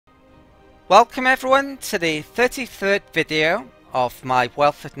Welcome everyone to the 33rd video of my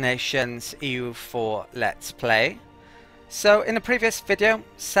Wealth of Nations EU4 Let's Play. So in the previous video,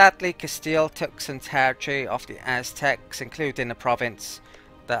 sadly Castile took some territory off the Aztecs, including a province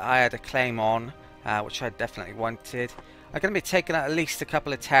that I had a claim on, which I definitely wanted. I'm going to be taking at least a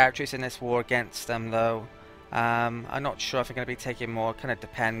couple of territories in this war against them though. I'm not sure if I'm going to be taking more, it kind of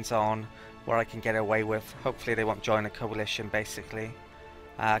depends on what I can get away with. Hopefully they won't join a coalition basically.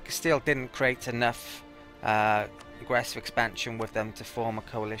 Castile didn't create enough aggressive expansion with them to form a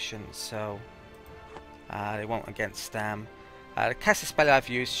coalition, so they won't against them. The Casa spell I've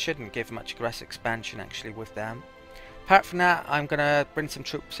used shouldn't give much aggressive expansion actually with them. Apart from that, I'm going to bring some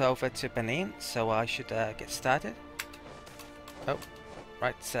troops over to Benin, so I should get started. Oh,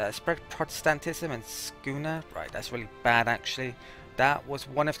 right, spread Protestantism and Schooner. Right, that's really bad actually. That was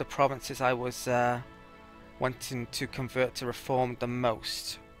one of the provinces I was wanting to convert to reform the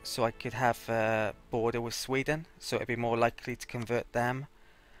most, so I could have a border with Sweden, so it'd be more likely to convert them.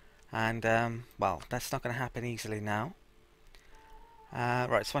 And well, that's not going to happen easily now.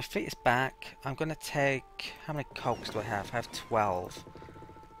 Right, so my fleet is back. I'm going to take, how many cogs do I have? I have 12.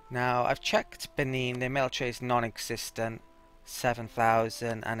 Now I've checked Benin, their military is non-existent,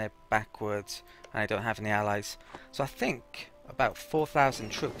 7,000, and they're backwards, and I don't have any allies. So I think about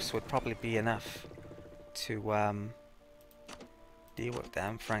 4,000 troops would probably be enough to deal with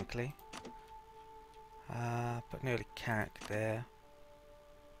them, frankly. Put an early character there.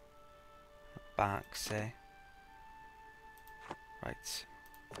 Back, say. Right.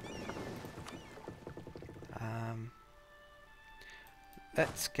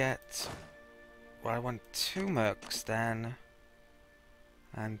 Let's get. Well, I want 2 mercs then,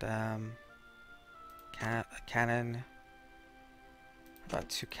 and a cannon. About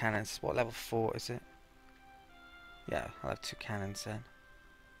 2 cannons. What level 4 is it? Yeah, I'll have 2 cannons then.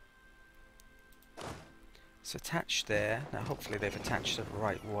 So attached there. Now hopefully they've attached the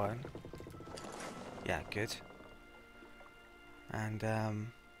right one. Yeah, good.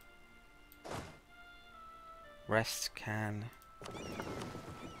 And rest can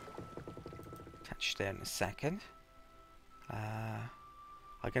attach there in a second. I'm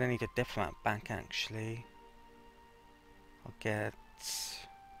gonna need a diplomat back actually. I'll get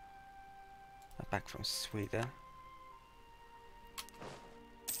that back from Sweden.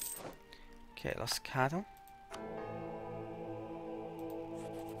 Okay, lost cattle.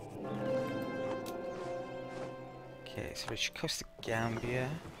 Okay, so we should coast of Gambia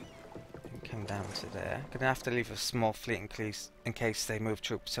and come down to there. Gonna have to leave a small fleet in case they move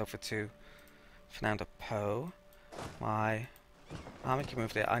troops over to Fernando Po. My army can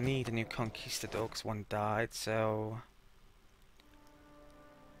move there. I need a new conquistador because one died, so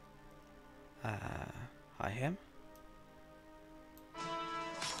hi him.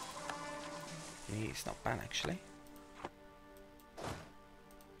 He's not bad actually.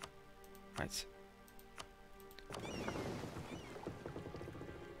 Right.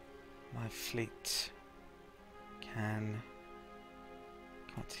 My fleet can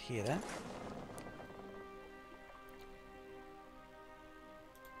come to here then.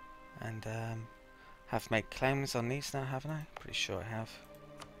 And have made claims on these now, haven't I? Pretty sure I have.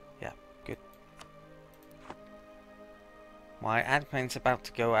 Yeah, good. My admin's about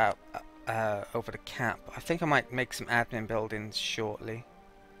to go out over the cap. I think I might make some admin buildings shortly.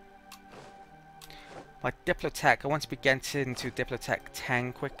 My Diplotech, I want to be getting into Diplotech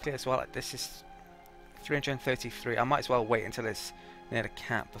 10 quickly as well. This is 333. I might as well wait until it's near the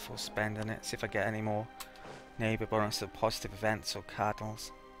cap before spending it. See if I get any more neighbour bonus or positive events or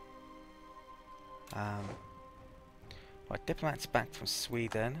cardinals. My diplomat's back from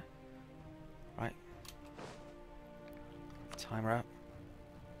Sweden. Right. Timer up.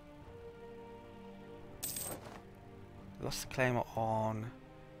 Lost the claim on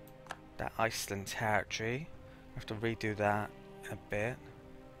that Iceland territory. I have to redo that in a bit.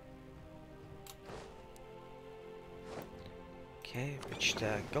 Okay, reached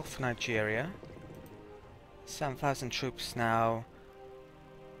the Gulf of Nigeria. 7,000 troops now.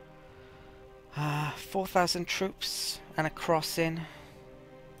 4,000 troops and a crossing.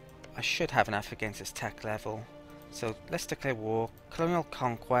 I should have enough against this tech level. So let's declare war. Colonial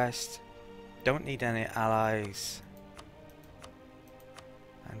conquest. Don't need any allies.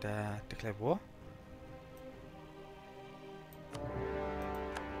 And declare war.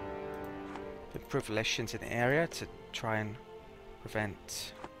 Improve relations in the area to try and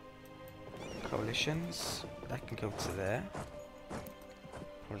prevent coalitions. That can go to there.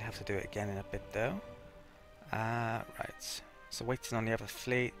 Probably have to do it again in a bit though. Right. So waiting on the other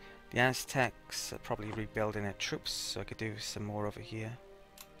fleet. The Aztecs are probably rebuilding their troops, so I could do some more over here.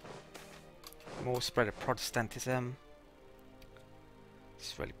 More spread of Protestantism.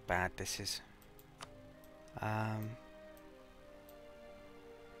 This is really bad, this is. I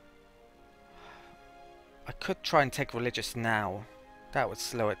could try and take religious now. That would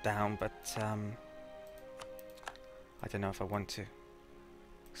slow it down, but I don't know if I want to.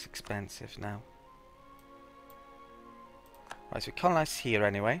 It's expensive now. Right, so we colonize here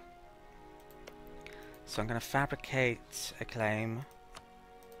anyway. So I'm going to fabricate a claim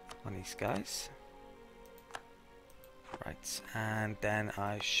on these guys. Right, and then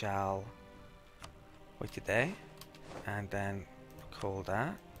I shall wait a day, and then call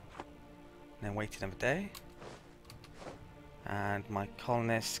that, and then wait another day, and my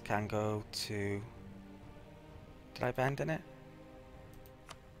colonists can go to... Did I abandon it?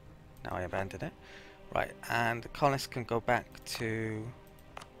 No, I abandoned it. Right, and the colonists can go back to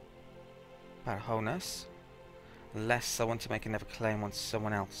Barhonas, unless I want to make another claim on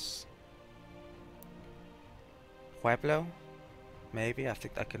someone else. Pueblo? Maybe. I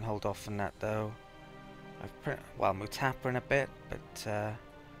think I can hold off on that though. Well, Mutapa in a bit, but I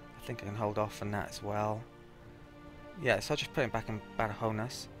think I can hold off on that as well. Yeah, so I'll just put him back in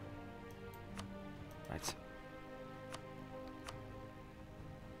Barhonas. Right.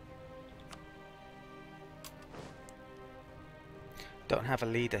 Don't have a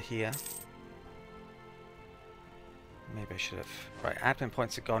leader here. Maybe I should have... Right, admin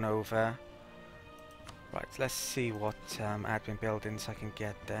points have gone over. Right, let's see what admin buildings I can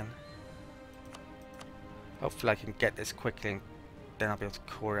get then. Hopefully I can get this quickly and then I'll be able to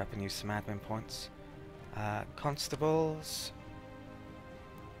core up and use some admin points. Constables.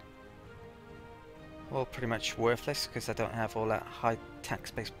 All pretty much worthless because I don't have all that high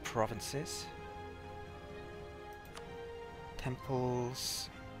tax-based provinces. Temples.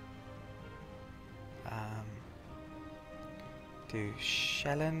 Do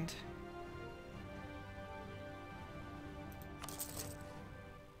Shelland.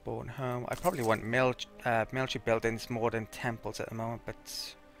 Born home. I probably want military buildings more than temples at the moment,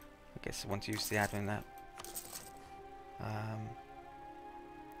 but I guess I want to use the admin now.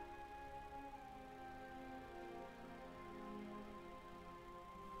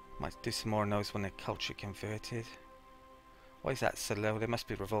 Might do some more on those when they're culture converted. Why is that so low? There must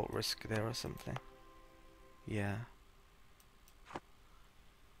be revolt risk there or something. Yeah.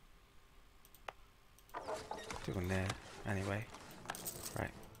 Doing there anyway.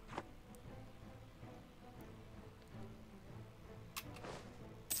 Right.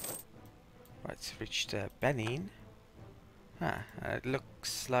 Right, so reached Benin. It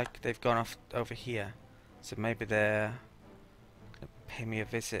looks like they've gone off over here. So maybe they're gonna pay me a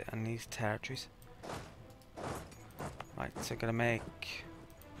visit on these territories. Right, so I'm gonna make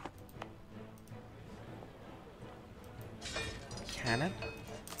cannon.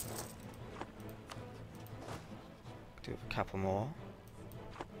 Do a couple more.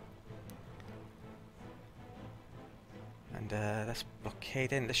 And that's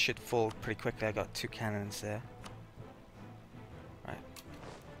blockade in. This should fall pretty quickly. I got 2 cannons there. Right.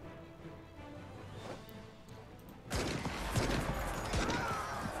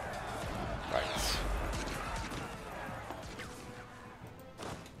 Right.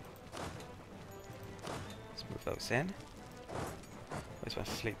 Let's move those in. Where's my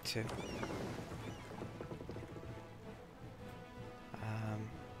fleet to?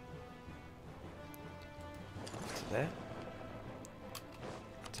 There.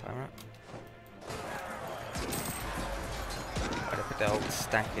 Timer up. Right, I put the old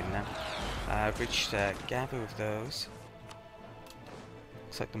stack in now. I've reached Gabu of those.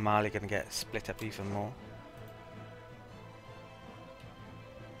 Looks like the Mali are going to get split up even more.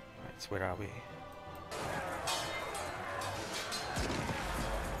 Right, so where are we?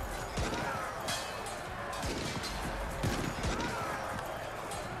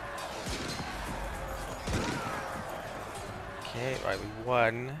 Okay, right, we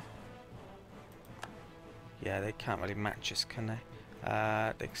won. Yeah, they can't really match us, can they?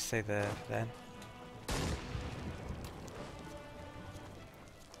 They can stay there then.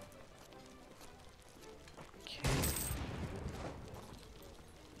 Okay.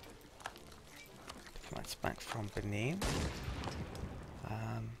 Diplomats back from Benin.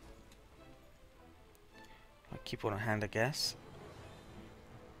 I'll keep one on hand, I guess.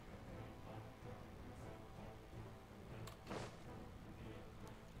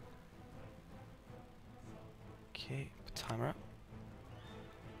 Okay, timer up.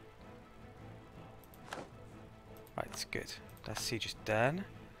 Right, it's good. That siege is done.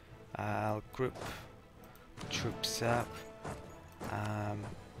 I'll group troops up.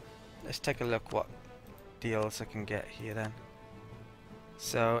 Let's take a look what deals I can get here then.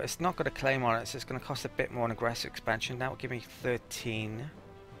 So it's not got a claim on it, so it's going to cost a bit more on aggressive expansion. That will give me 13.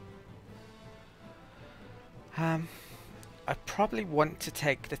 I probably want to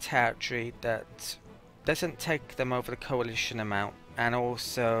take the territory that doesn't take them over the coalition amount and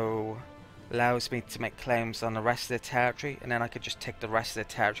also allows me to make claims on the rest of the territory, and then I could just take the rest of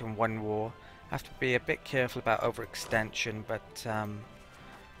the territory in one war. I have to be a bit careful about overextension, but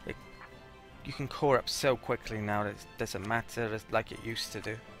you can core up so quickly now that it doesn't matter like it used to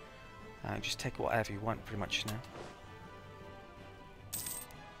do. Just take whatever you want pretty much now.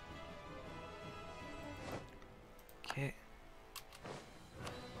 Okay.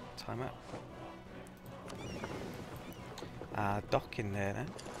 Time up. Dock in there then.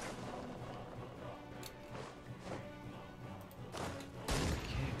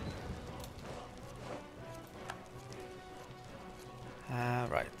 Okay.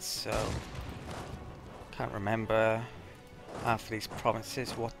 Right, so can't remember half of these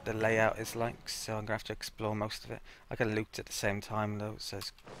provinces what the layout is like, so I'm gonna have to explore most of it. I can loot at the same time though, so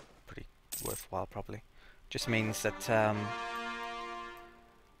it's pretty worthwhile probably. Just means that the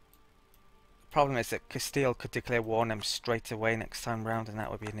problem is that Castile could declare war on them straight away next time round, and that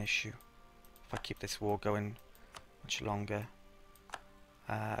would be an issue if I keep this war going much longer.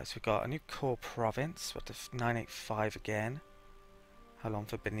 So we've got a new core province, what the 985 again. How long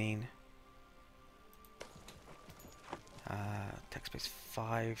for Benin? Tech space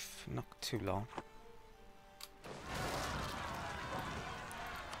 5, not too long.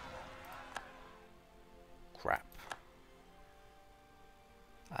 Crap.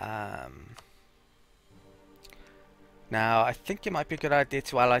 Now I think it might be a good idea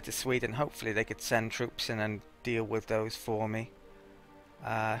to ally to Sweden. Hopefully they could send troops in and deal with those for me. Who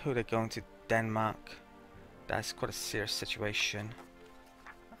are they going to? Denmark. That's quite a serious situation.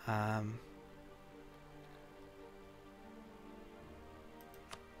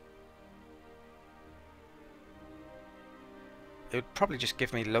 It would probably just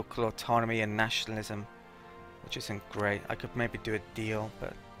give me local autonomy and nationalism, which isn't great. I could maybe do a deal,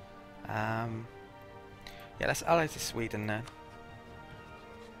 but yeah, let's ally to Sweden then.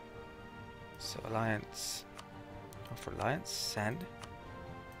 So alliance, offer alliance, send.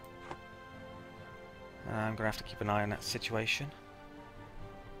 I'm gonna have to keep an eye on that situation.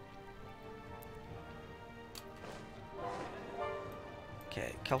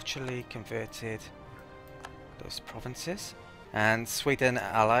 Okay, culturally converted those provinces. And Sweden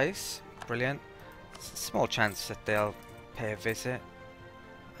allies, brilliant. Small chance that they'll pay a visit.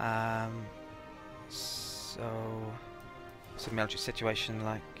 So, what's the military situation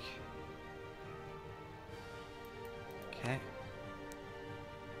like? Okay.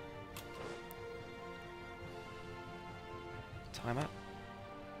 Time up.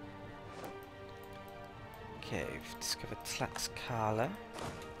 Okay, we've discovered Tlaxcala.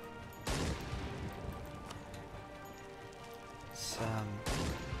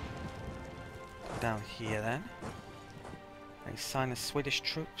 Go down here then. They sign the Swedish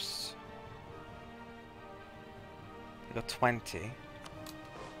troops. They got 20.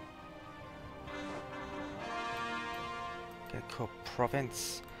 Get a core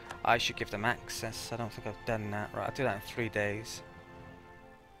province. I should give them access. I don't think I've done that. Right, I'll do that in 3 days.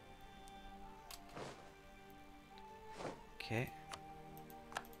 Okay.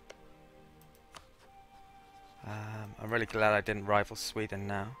 I'm really glad I didn't rival Sweden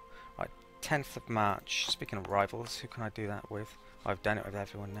now. Right, 10th of March. Speaking of rivals, who can I do that with? I've done it with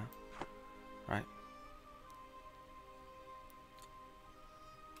everyone now. Right.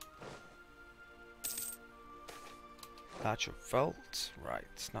 Large revolt. Right,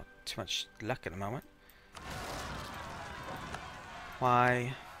 it's not too much luck at the moment.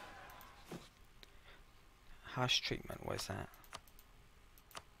 Why? Harsh treatment, where's that?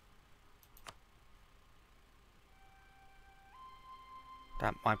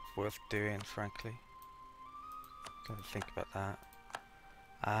 That might be worth doing, frankly. Gotta think about that.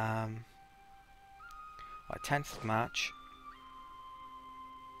 Right, 10th of March.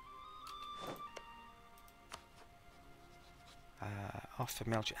 Offer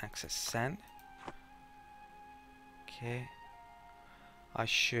military access, send. Okay. I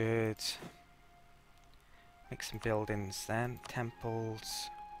should make some buildings then.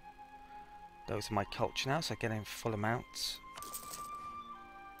 Temples. Those are my culture now, so I get in full amounts.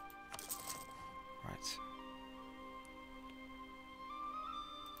 Right.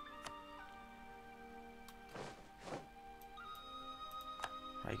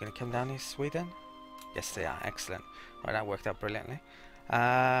 Are you going to come down here, Sweden? Yes, they are. Excellent. Right, that worked out brilliantly.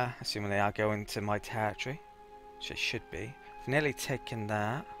 Assuming they are going to my territory, which they should be. I've nearly taken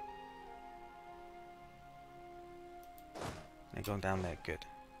that. They're going down there, good.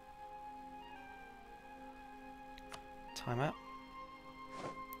 Time up.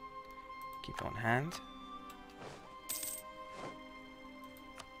 Keep on hand.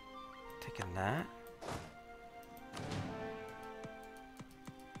 Taking that.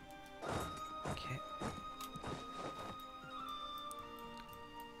 Okay.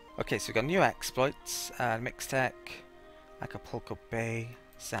 Okay, so we've got new exploits. Mixtec, Acapulco Bay,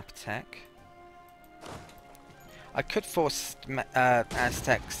 Zaptec. I could force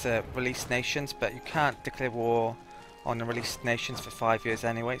Aztecs to release nations, but you can't declare war on the released nations for 5 years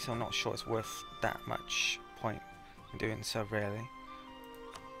anyway, so I'm not sure it's worth that much point in doing so, really.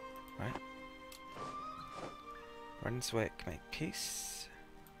 Right. Brunswick, make peace.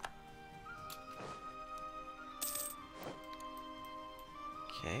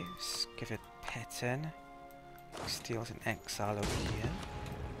 Okay, let's give it pattern. Steel's in exile over here.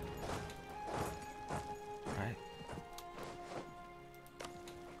 Right.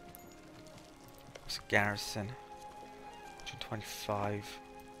 What's a garrison? 125.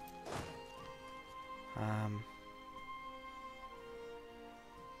 I'm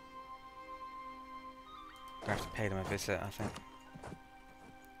gonna have to pay them a visit, I think.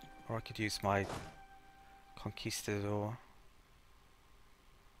 Or I could use my conquistador.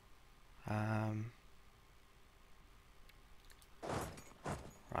 Right,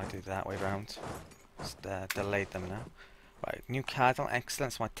 do that way round. Just delayed them now. Right, new cardinal,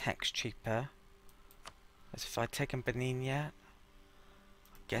 excellent. So my tech's cheaper. As if I'd taken Benin yet.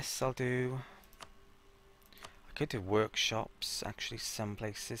 I guess I'll do. I could do workshops, actually, some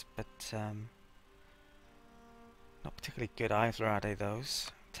places, but not particularly good either, are they?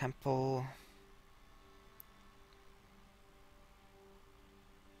 Those temple.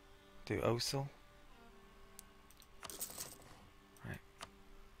 Do Osil. Right.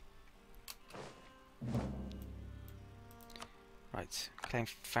 Right. Claim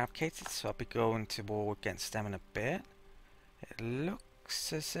fabricated, so I'll be going to war against them in a bit. It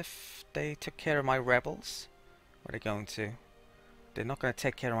looks as if they took care of my rebels. Where are they going to? They're not going to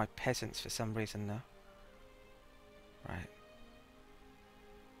take care of my peasants for some reason, though. Right.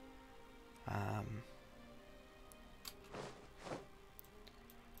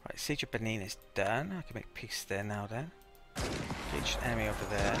 Right, Siege of Benin is done. I can make peace there now then. Engage enemy over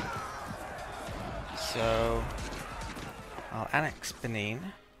there. So I'll annex Benin.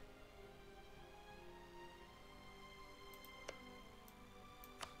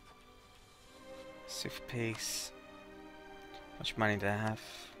 Sue for peace. How much money do I have?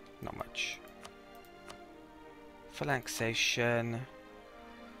 Not much. Full annexation.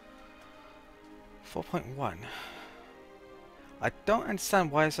 4.1. I don't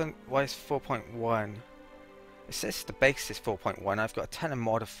understand why it's 4.1. It says the base is 4.1. I've got a ton of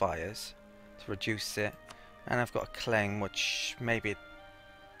modifiers to reduce it, and I've got a claim which maybe it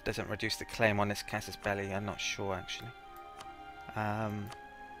doesn't reduce the claim on this casus belli. I'm not sure actually. Don't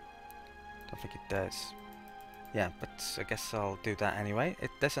think it does. Yeah, but I guess I'll do that anyway. It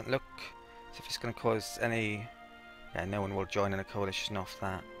doesn't look as if it's going to cause any. Yeah, no one will join in a coalition off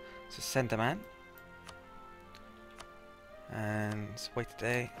that. So send a man. And wait a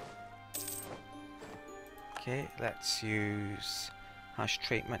day. Okay, let's use harsh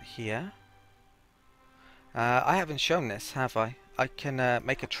treatment here. I haven't shown this, have I? I can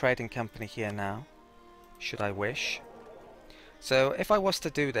make a trading company here now, should I wish. So if I was to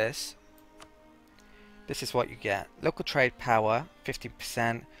do this, this is what you get. Local trade power,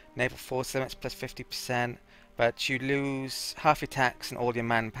 50%, naval force limits plus 50%, but you lose half your tax and all your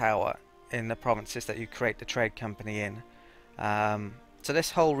manpower in the provinces that you create the trade company in. So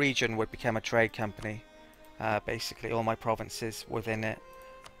this whole region would become a trade company, basically all my provinces within it.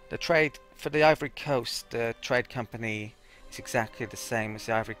 The trade for the Ivory Coast, the trade company is exactly the same as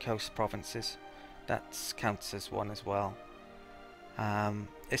the Ivory Coast provinces. That counts as one as well.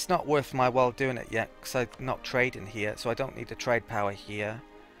 It's not worth my while doing it yet because I'm not trading here, so I don't need the trade power here.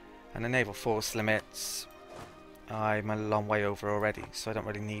 And the naval force limits, I'm a long way over already, so I don't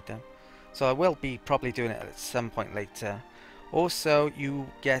really need them. So I will be probably doing it at some point later. Also, you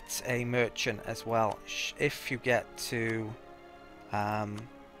get a merchant as well if you get to 50%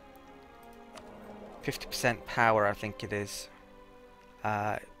 power, I think it is,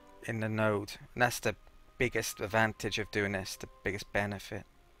 in the node. And that's the biggest advantage of doing this, the biggest benefit.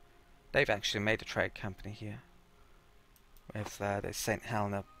 They've actually made a trade company here with the St.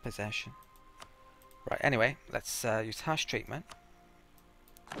 Helena possession. Right, anyway, let's use harsh treatment.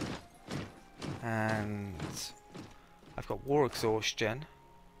 And I've got war exhaustion,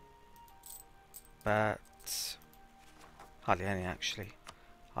 but hardly any actually.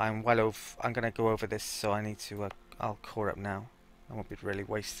 I'm going to go over this, so I need to I'll core up now. I won't be really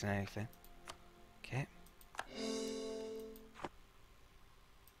wasting anything. Okay.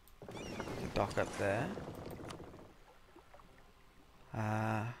 Dock up there.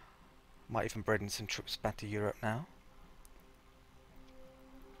 Might even bring some troops back to Europe now.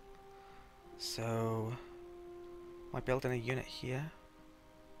 So, am I building a unit here?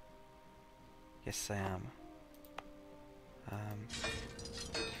 Yes, I am. I'm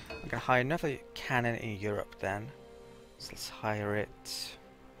going to hire another cannon in Europe then. So let's hire it.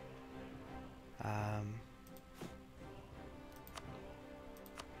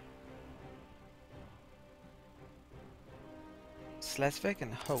 Schleswig,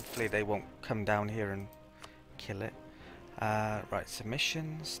 and hopefully they won't come down here and kill it. Right,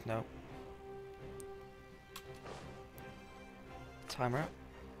 submissions, no. Timer up.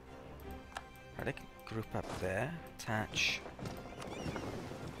 Right, they can group up there, attach.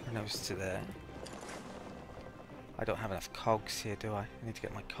 Nose to there. I don't have enough cogs here, do I? I need to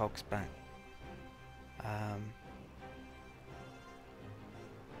get my cogs back.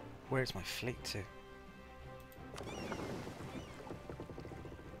 Where's my fleet to?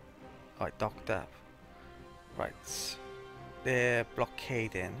 Oh, it docked up. Right. They're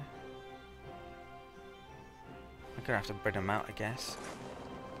blockading. I'm gonna have to bring them out, I guess.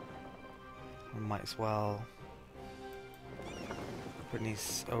 I might as well bring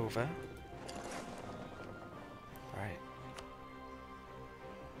these over. Right.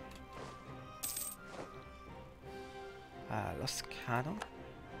 Lost cannon.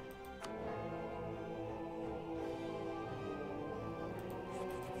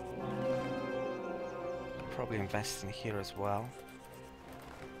 Probably invest in here as well.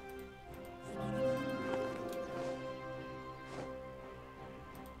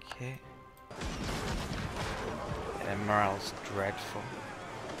 Okay. Yeah, morale's dreadful.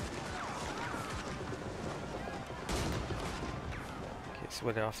 Okay, so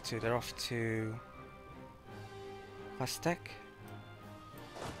where they're off to? They're off to Aztec,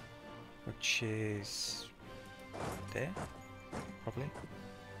 which is there, probably.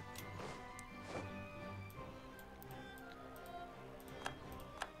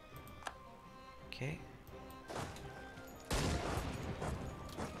 Okay.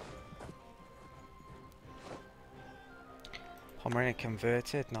 Pomeranian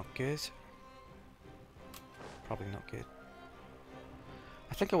converted, not good. Probably not good.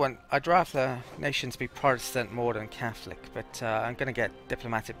 I think I'd rather nations be Protestant more than Catholic, but I'm going to get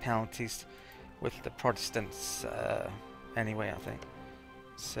diplomatic penalties with the Protestants anyway, I think.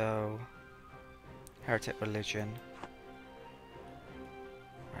 So, heretic religion.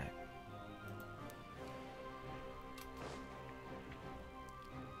 Right.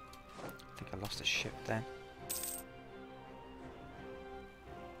 I think I lost a ship then.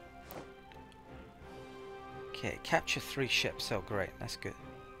 Okay, capture 3 ships. Oh, great, that's good.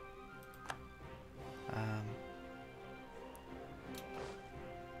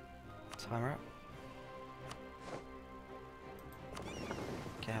 Timer up.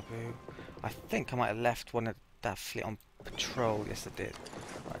 Gabu. I think I might have left one of that fleet on patrol. Yes, I did.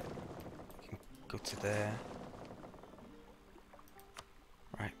 Right, we can go to there.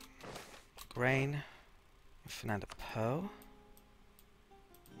 Right, grain. Fernando Po.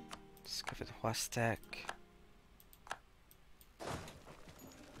 Discovered Aztec.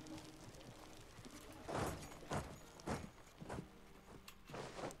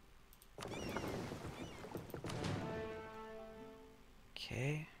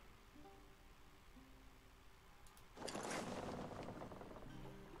 Okay.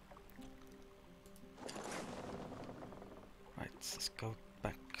 Right, let's go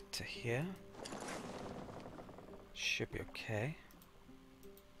back to here. Should be okay.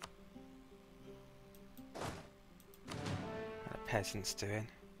 What are the peasants doing?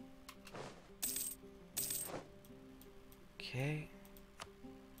 Okay.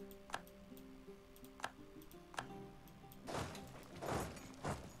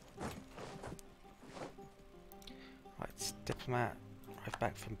 Diplomat arrived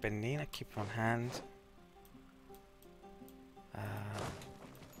back from Benin. I keep it on hand. I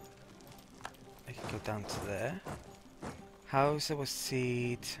can go down to there. Hansa was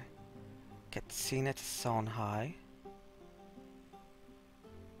seed. Get Cena to Songhai.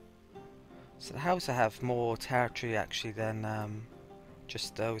 So the Hansa have more territory actually than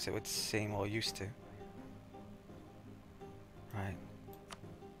just those, it would seem, or used to. Right.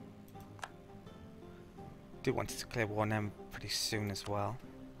 Do want to clear one M pretty soon as well.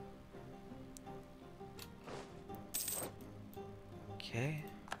 Okay.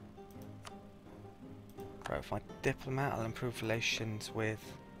 Right, with my diplomat, I'll improve relations with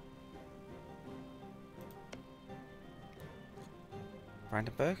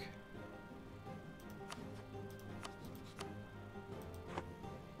Brandenburg.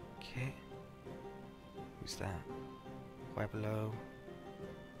 Okay. Who's that? Pueblo.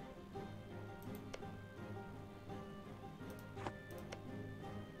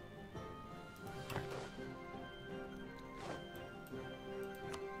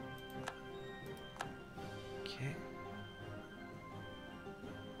 Okay.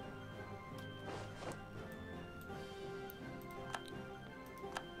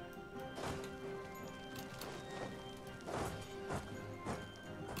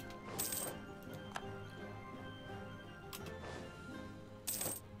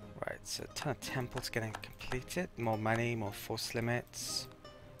 Right, so a ton of temples getting completed, more money, more force limits,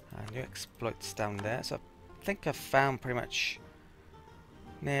 new exploits down there. So I think I've found pretty much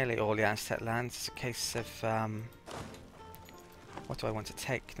nearly all the Aztec lands. It's a case of what do I want to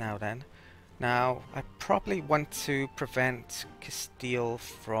take now then? Now, I probably want to prevent Castile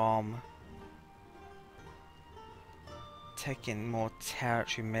from taking more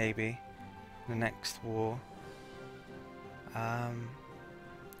territory maybe in the next war.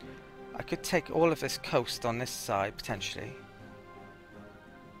 I could take all of this coast on this side potentially.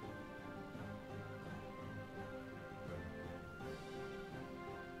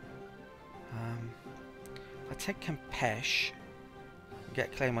 If I take Campeche,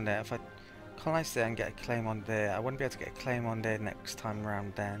 get a claim on there. If I colonize there and get a claim on there, I wouldn't be able to get a claim on there next time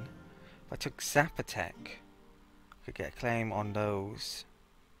around then. If I took Zapotec, I could get a claim on those.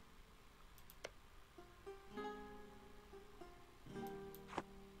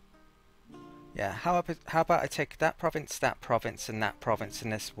 Yeah, how about I take that province, and that province in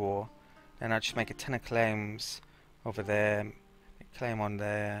this war, and I just make a ton of claims over there, make a claim on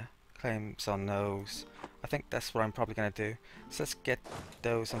there, claims on those. I think that's what I'm probably going to do. So let's get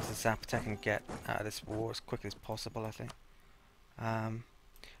those onto Zapotec and get out of this war as quickly as possible, I think. And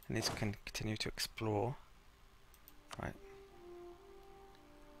these can continue to explore. Right.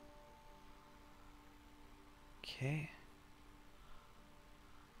 Okay.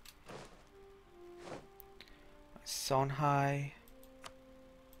 Songhai.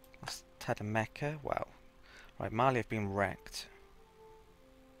 Tadameka. Wow. Right, Mali have been wrecked.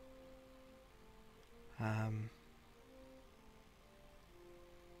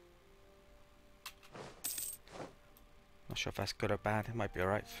 Not sure if that's good or bad. It might be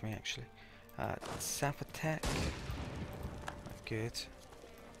alright for me actually. Zapotec. Good.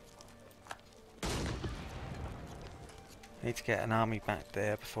 I need to get an army back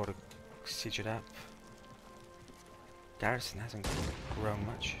there before they siege it up. Garrison hasn't grown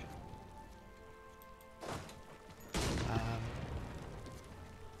much.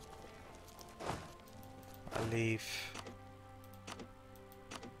 I'll leave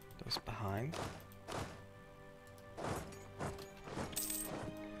those behind.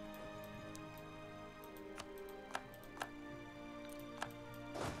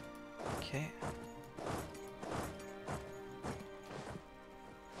 Okay.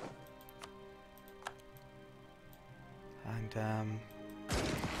 And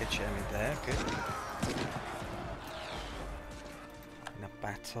get your enemy there, good. In a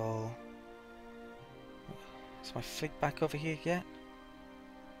battle. Is my fleet back over here yet?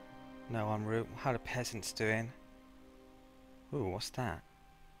 No, en route. How are the peasants doing? Ooh, what's that?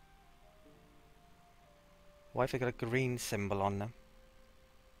 Why have they got a green symbol on them?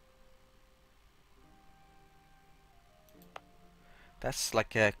 That's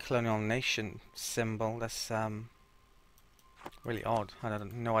like a colonial nation symbol. That's really odd. I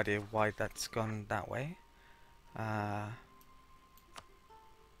have no idea why that's gone that way.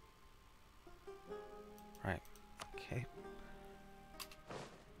 Right. Okay.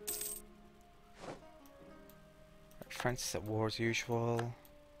 France is at war as usual.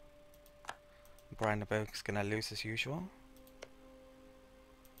 Brandenburg's gonna lose as usual.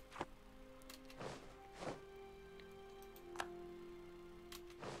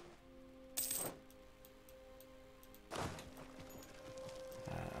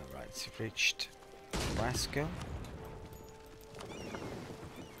 Right, it's reached Nebraska.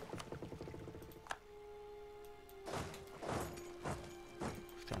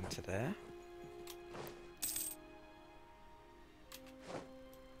 Down to there.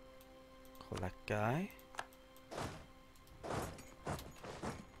 Call that guy.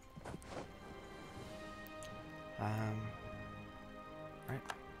 Right.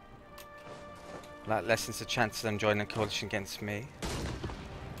 That lessens the chance of them joining a coalition against me.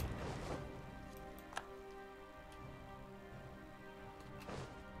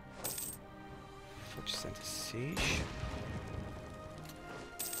 Fortress under siege.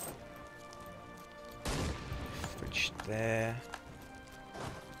 Bridge there.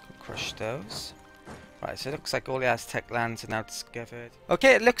 crush those. Right, so it looks like all the Aztec lands are now discovered.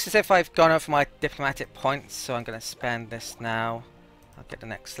 Okay, it looks as if I've gone over my diplomatic points, so I'm going to spend this now. I'll get the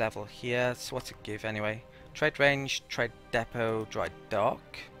next level here. So what's it give anyway? Trade range, trade depot, dry dock.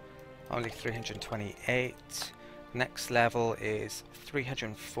 Only 328. Next level is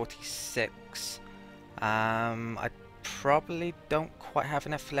 346. I probably don't quite have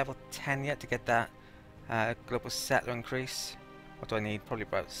enough for level 10 yet to get that global settler increase. What do I need? Probably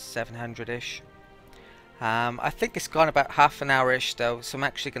about 700-ish. I think it's gone about half an hour-ish though, so I'm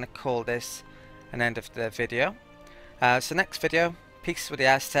actually going to call this an end of the video. So next video, peace with the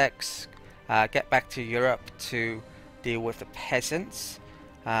Aztecs, get back to Europe to deal with the peasants.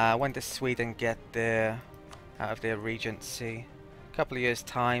 When does Sweden get out of their regency? A couple of years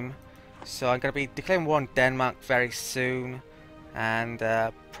time. So I'm going to be declaring war on Denmark very soon, and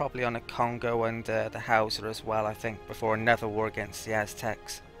probably on the Congo and the Hausa as well, I think, before another war against the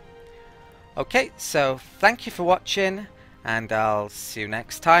Aztecs. Okay, so thank you for watching, and I'll see you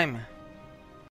next time.